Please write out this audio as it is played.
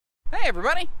Hey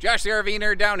everybody, Josh the RV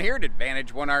Nerd down here at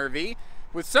Advantage One RV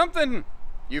with something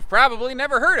you've probably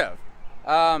never heard of.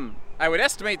 I would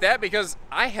estimate that because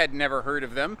I had never heard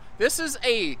of them. This is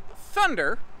a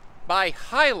Thunder by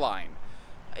Hyline.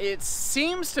 It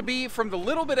seems to be, from the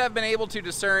little bit I've been able to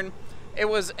discern, it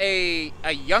was a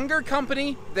younger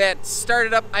company that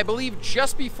started up, I believe,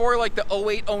 just before like the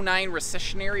 08-09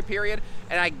 recessionary period,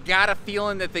 and I got a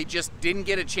feeling that they just didn't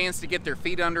get a chance to get their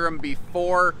feet under them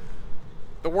before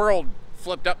the world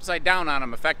flipped upside down on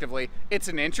them effectively. It's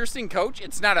an interesting coach.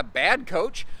 It's not a bad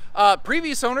coach.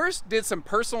 Previous owners did some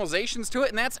personalizations to it,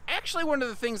 and that's actually one of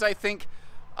the things I think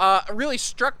really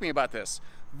struck me about this.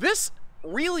 This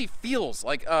really feels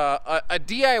like a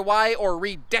DIY or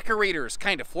redecorators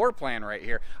kind of floor plan right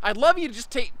here. I'd love you to just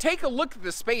take a look at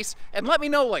the space and let me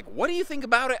know, like, what do you think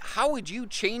about it? How would you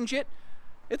change it?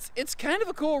 It's kind of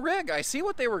a cool rig. I see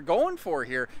what they were going for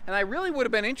here, and I really would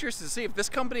have been interested to see if this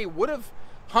company would have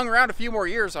hung around a few more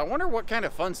years. I wonder what kind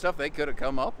of fun stuff they could have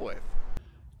come up with.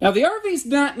 Now, the RV's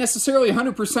not necessarily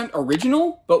 100%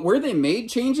 original, but where they made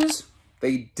changes,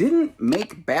 they didn't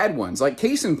make bad ones. Like,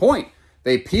 case in point,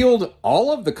 they peeled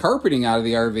all of the carpeting out of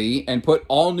the RV and put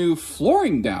all new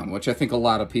flooring down, which I think a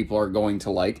lot of people are going to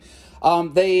like.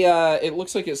 It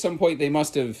looks like at some point they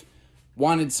must have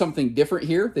wanted something different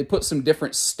here. They put some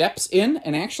different steps in,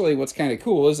 and actually what's kind of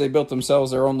cool is they built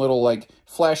themselves their own little like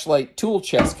flashlight tool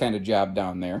chest kind of job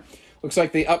down there. Looks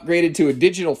like they upgraded to a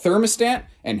digital thermostat,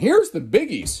 and here's the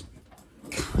biggies.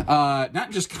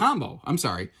 Not just combo, I'm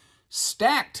sorry,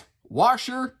 stacked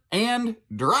washer and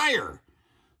dryer.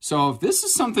 So if this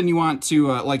is something you want to,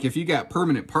 like if you got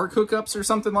permanent park hookups or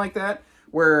something like that,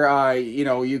 where, you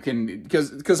know, you can,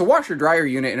 because a washer dryer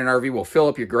unit in an RV will fill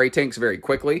up your gray tanks very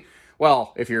quickly.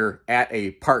 Well, if you're at a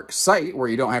park site where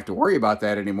you don't have to worry about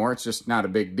that anymore, it's just not a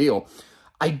big deal.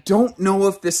 I don't know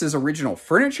if this is original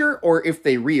furniture or if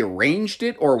they rearranged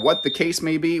it or what the case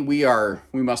may be. We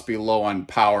must be low on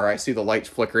power. I see the lights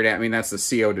flickering at me. That's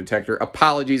the CO detector.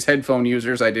 Apologies, headphone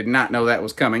users. I did not know that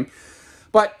was coming.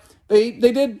 But they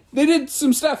did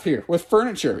some stuff here with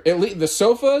furniture. The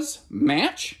sofas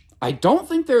match. I don't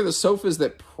think they're the sofas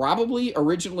that probably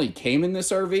originally came in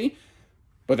this RV.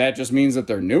 But that just means that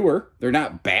they're newer. They're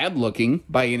not bad looking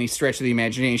by any stretch of the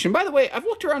imagination. By the way, I've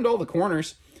looked around all the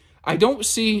corners. I don't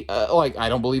see, I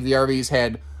don't believe the RV's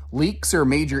had leaks or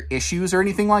major issues or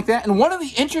anything like that. And one of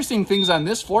the interesting things on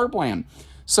this floor plan,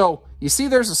 so you see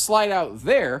there's a slide out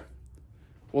there.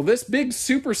 Well, this big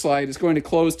super slide is going to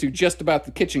close to just about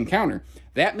the kitchen counter.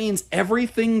 That means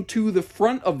everything to the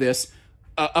front of this,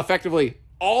 effectively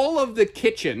all of the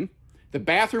kitchen, the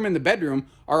bathroom, and the bedroom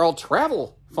are all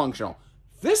travel functional.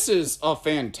 This is a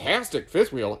fantastic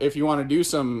fifth wheel if you want to do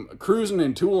some cruising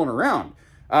and tooling around.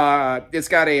 It's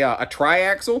got a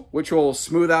tri-axle, which will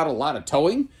smooth out a lot of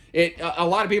towing. A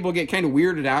lot of people get kind of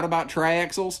weirded out about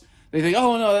tri-axles. They think,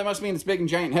 oh no, that must mean it's big and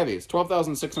giant heavy. It's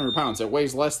 12,600 pounds. It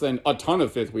weighs less than a ton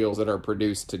of fifth wheels that are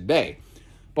produced today.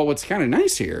 But what's kind of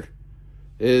nice here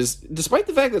is, despite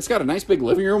the fact that it's got a nice big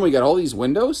living room, we got all these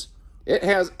windows, it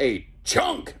has a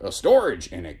chunk of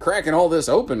storage in it, cracking all this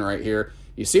open right here.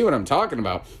 You see what I'm talking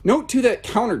about. Note to that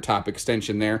countertop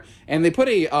extension there, and they put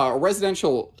a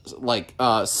residential like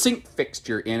sink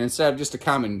fixture in instead of just a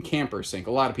common camper sink.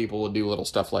 A lot of people will do little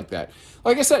stuff like that.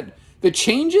 Like I said, the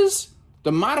changes,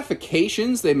 the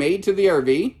modifications they made to the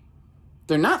RV,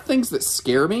 they're not things that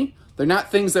scare me. They're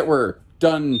not things that were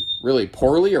done really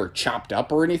poorly or chopped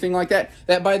up or anything like that.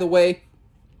 That, by the way,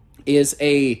 is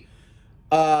a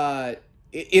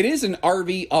it is an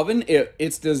RV oven.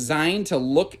 It's designed to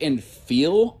look and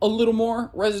feel a little more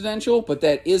residential, but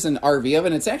that is an RV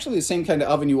oven. It's actually the same kind of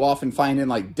oven you often find in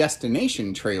like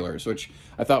destination trailers, which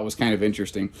I thought was kind of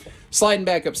interesting. Sliding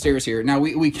back upstairs here. Now,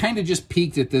 we kind of just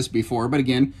peeked at this before, but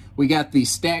again, we got the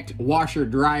stacked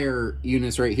washer-dryer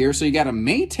units right here. So you got a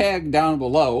Maytag down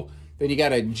below, then you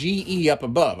got a GE up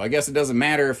above. I guess it doesn't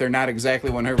matter if they're not exactly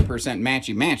 100%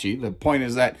 matchy-matchy. The point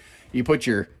is that you put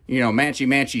your,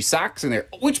 matchy-matchy socks in there.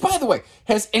 Which, by the way,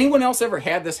 has anyone else ever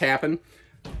had this happen?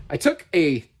 I took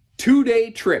a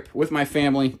 2-day trip with my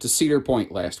family to Cedar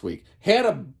Point last week. Had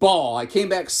a ball. I came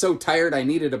back so tired I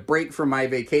needed a break from my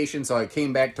vacation, so I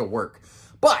came back to work.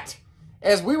 But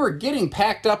as we were getting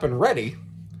packed up and ready,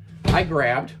 I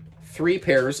grabbed 3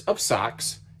 pairs of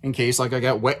socks in case I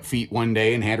got wet feet one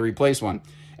day and had to replace one.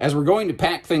 As we're going to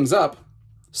pack things up,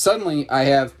 suddenly I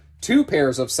have 2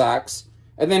 pairs of socks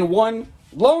and then 1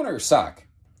 loaner sock.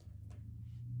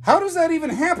 How does that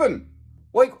even happen?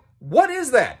 Like, what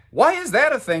is that? Why is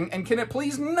that a thing? And can it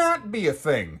please not be a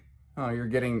thing? Oh,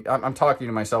 I'm talking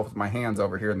to myself with my hands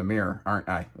over here in the mirror, aren't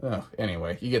I? Ugh,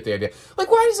 anyway, you get the idea. Like,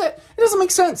 why does that? It doesn't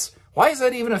make sense. Why is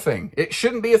that even a thing? It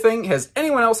shouldn't be a thing. Has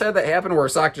anyone else had that happen where a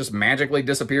sock just magically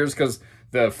disappears because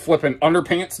the flippin'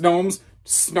 underpants gnomes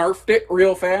snarfed it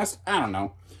real fast? I don't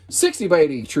know. 60 by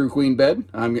 80 true queen bed.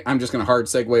 I'm just going to hard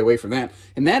segue away from that.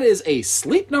 And that is a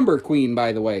sleep number queen,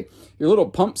 by the way. Your little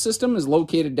pump system is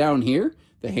located down here.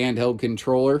 The handheld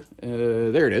controller,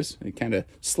 there it is. It kind of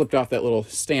slipped off that little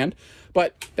stand.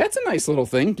 But that's a nice little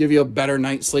thing. Give you a better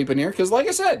night's sleep in here. Because like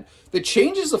I said, the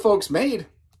changes the folks made,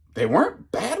 they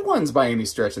weren't bad ones by any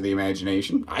stretch of the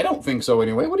imagination. I don't think so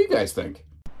anyway. What do you guys think?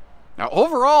 Now,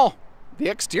 overall, the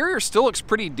exterior still looks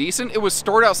pretty decent. It was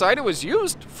stored outside. It was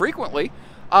used frequently.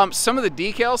 Some of the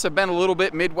decals have been a little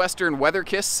bit Midwestern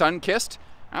weather-kissed, sun-kissed.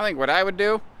 I think what I would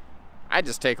do, I'd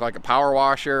just take like a power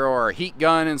washer or a heat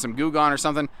gun and some Goo Gone or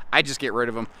something. I'd just get rid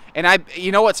of them. And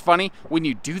you know what's funny? When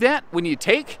you do that, when you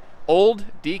take old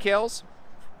decals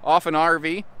off an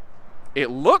RV, it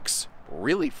looks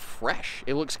really fresh.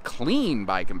 It looks clean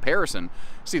by comparison.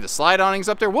 See the slide awnings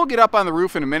up there? We'll get up on the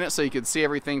roof in a minute so you can see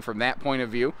everything from that point of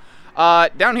view.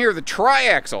 Down here, the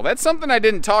triaxle. That's something I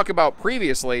didn't talk about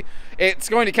previously. It's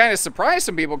going to kind of surprise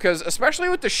some people because especially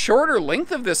with the shorter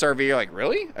length of this RV, you're like,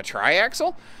 really? A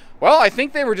triaxle? Well, I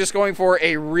think they were just going for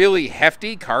a really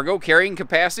hefty cargo carrying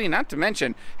capacity, not to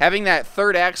mention having that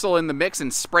third axle in the mix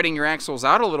and spreading your axles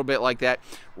out a little bit like that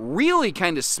really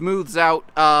kind of smooths out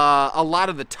a lot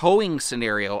of the towing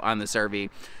scenario on this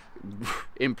RV.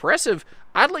 Impressive,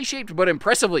 oddly shaped but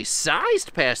impressively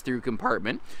sized pass-through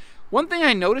compartment. One thing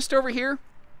I noticed over here,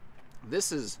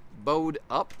 this is bowed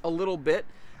up a little bit.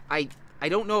 I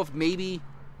don't know if maybe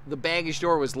the baggage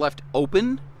door was left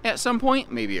open at some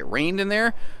point. Maybe it rained in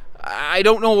there. I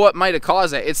don't know what might have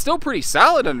caused that. It's still pretty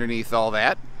solid underneath all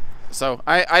that. So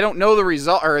I don't know the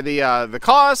result or the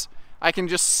cause. I can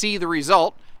just see the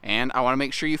result, and I want to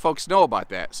make sure you folks know about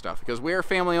that stuff because we are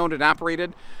family owned and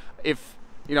operated. If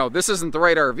you know this isn't the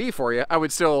right RV for you, I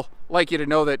would still like you to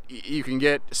know that you can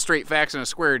get straight facts and a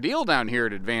square deal down here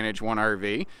at Advantage One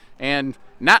RV, and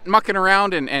not mucking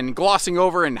around and glossing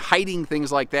over and hiding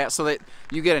things like that so that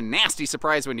you get a nasty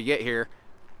surprise when you get here.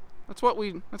 That's what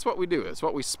we do. It's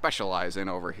what we specialize in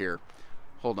over here.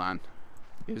 Hold on.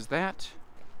 Is that?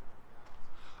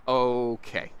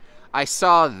 Okay. I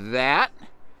saw that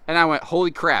and I went,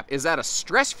 holy crap, is that a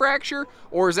stress fracture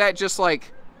or is that just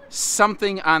like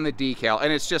something on the decal?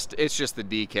 And it's just the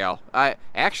decal.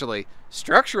 Actually,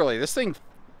 structurally, this thing,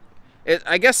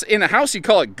 I guess in a house you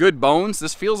call it good bones.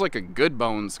 This feels like a good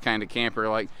bones kind of camper.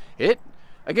 Like it,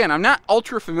 again, I'm not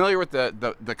ultra familiar with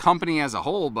the company as a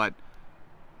whole, but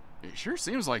it sure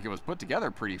seems like it was put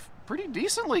together pretty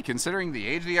decently considering the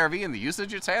age of the RV and the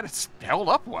usage it's had. It's held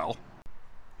up well.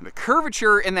 And the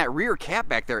curvature in that rear cap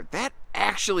back there, that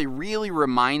actually really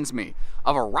reminds me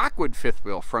of a Rockwood fifth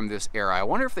wheel from this era. I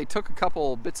wonder if they took a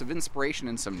couple bits of inspiration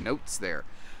and some notes there.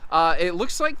 It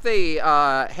looks like they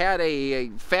had a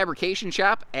fabrication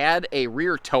shop add a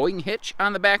rear towing hitch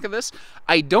on the back of this.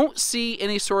 I don't see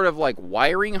any sort of like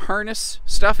wiring harness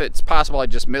stuff. It's possible I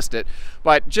just missed it,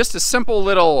 but just a simple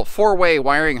little four-way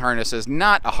wiring harness is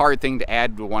not a hard thing to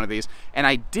add to one of these. And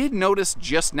I did notice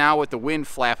just now with the wind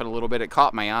flapping a little bit, it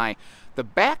caught my eye. The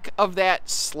back of that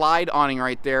slide awning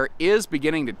right there is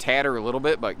beginning to tatter a little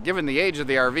bit, but given the age of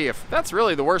the RV, if that's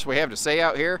really the worst we have to say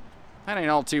out here, that ain't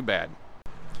all too bad.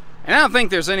 And I don't think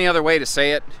there's any other way to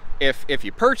say it. If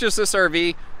you purchase this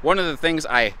RV, one of the things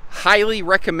I highly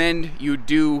recommend you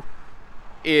do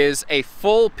is a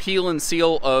full peel and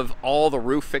seal of all the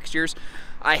roof fixtures.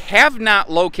 I have not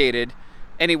located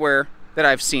anywhere that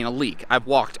I've seen a leak. I've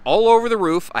walked all over the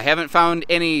roof. I haven't found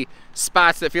any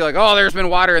spots that feel like, oh, there's been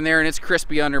water in there and it's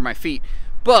crispy under my feet.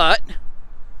 But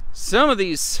some of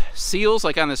these seals,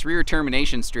 like on this rear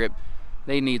termination strip,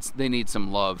 they need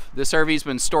some love. This RV's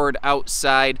been stored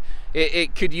outside.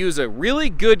 It could use a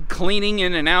really good cleaning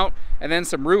in and out, and then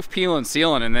some roof peel and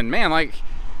sealing, and then man, like,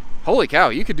 holy cow,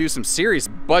 you could do some serious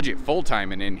budget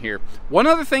full-timing in here. One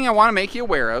other thing I want to make you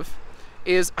aware of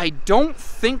is I don't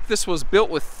think this was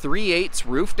built with 3/8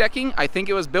 roof decking. I think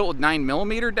it was built with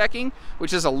 9mm decking,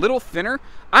 which is a little thinner.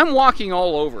 I'm walking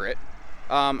all over it.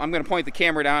 I'm going to point the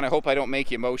camera down. I hope I don't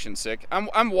make you motion sick.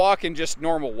 I'm walking just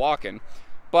normal walking,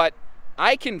 but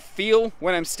I can feel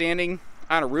when I'm standing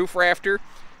on a roof rafter,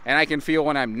 and I can feel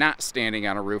when I'm not standing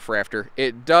on a roof rafter.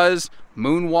 It does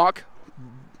moonwalk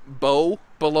bow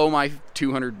below my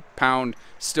 200-pound,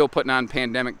 still putting on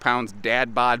pandemic pounds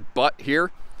dad bod butt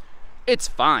here. It's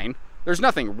fine. There's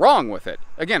nothing wrong with it.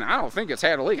 Again, I don't think it's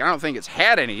had a leak. I don't think it's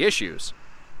had any issues.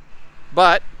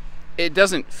 But it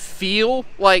doesn't feel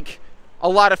like a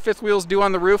lot of fifth wheels do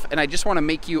on the roof, and I just want to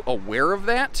make you aware of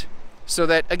that, so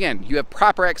that, again, you have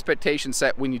proper expectations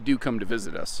set when you do come to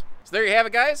visit us. So there you have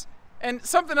it, guys. And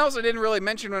something else I didn't really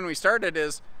mention when we started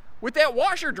is, with that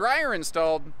washer dryer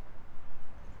installed,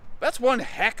 that's one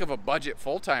heck of a budget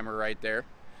full-timer right there.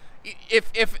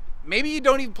 If maybe you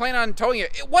don't even plan on towing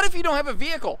it, what if you don't have a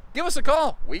vehicle? Give us a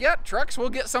call. We got trucks. We'll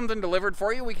get something delivered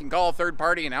for you. We can call a third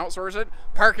party and outsource it,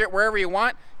 park it wherever you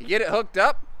want. You get it hooked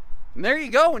up, and there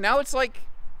you go. Now it's like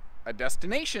a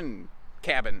destination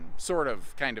cabin sort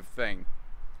of kind of thing.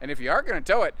 And if you are going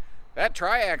to tow it, that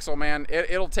triaxle, man,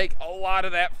 it'll take a lot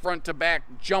of that front to back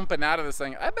jumping out of this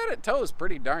thing. I bet it tows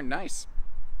pretty darn nice.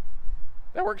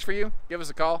 That works for you? Give us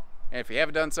a call. And if you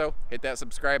haven't done so, hit that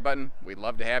subscribe button. We'd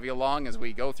love to have you along as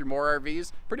we go through more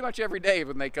RVs pretty much every day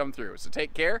when they come through. So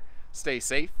take care, stay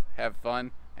safe, have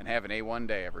fun, and have an A1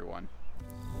 day, everyone.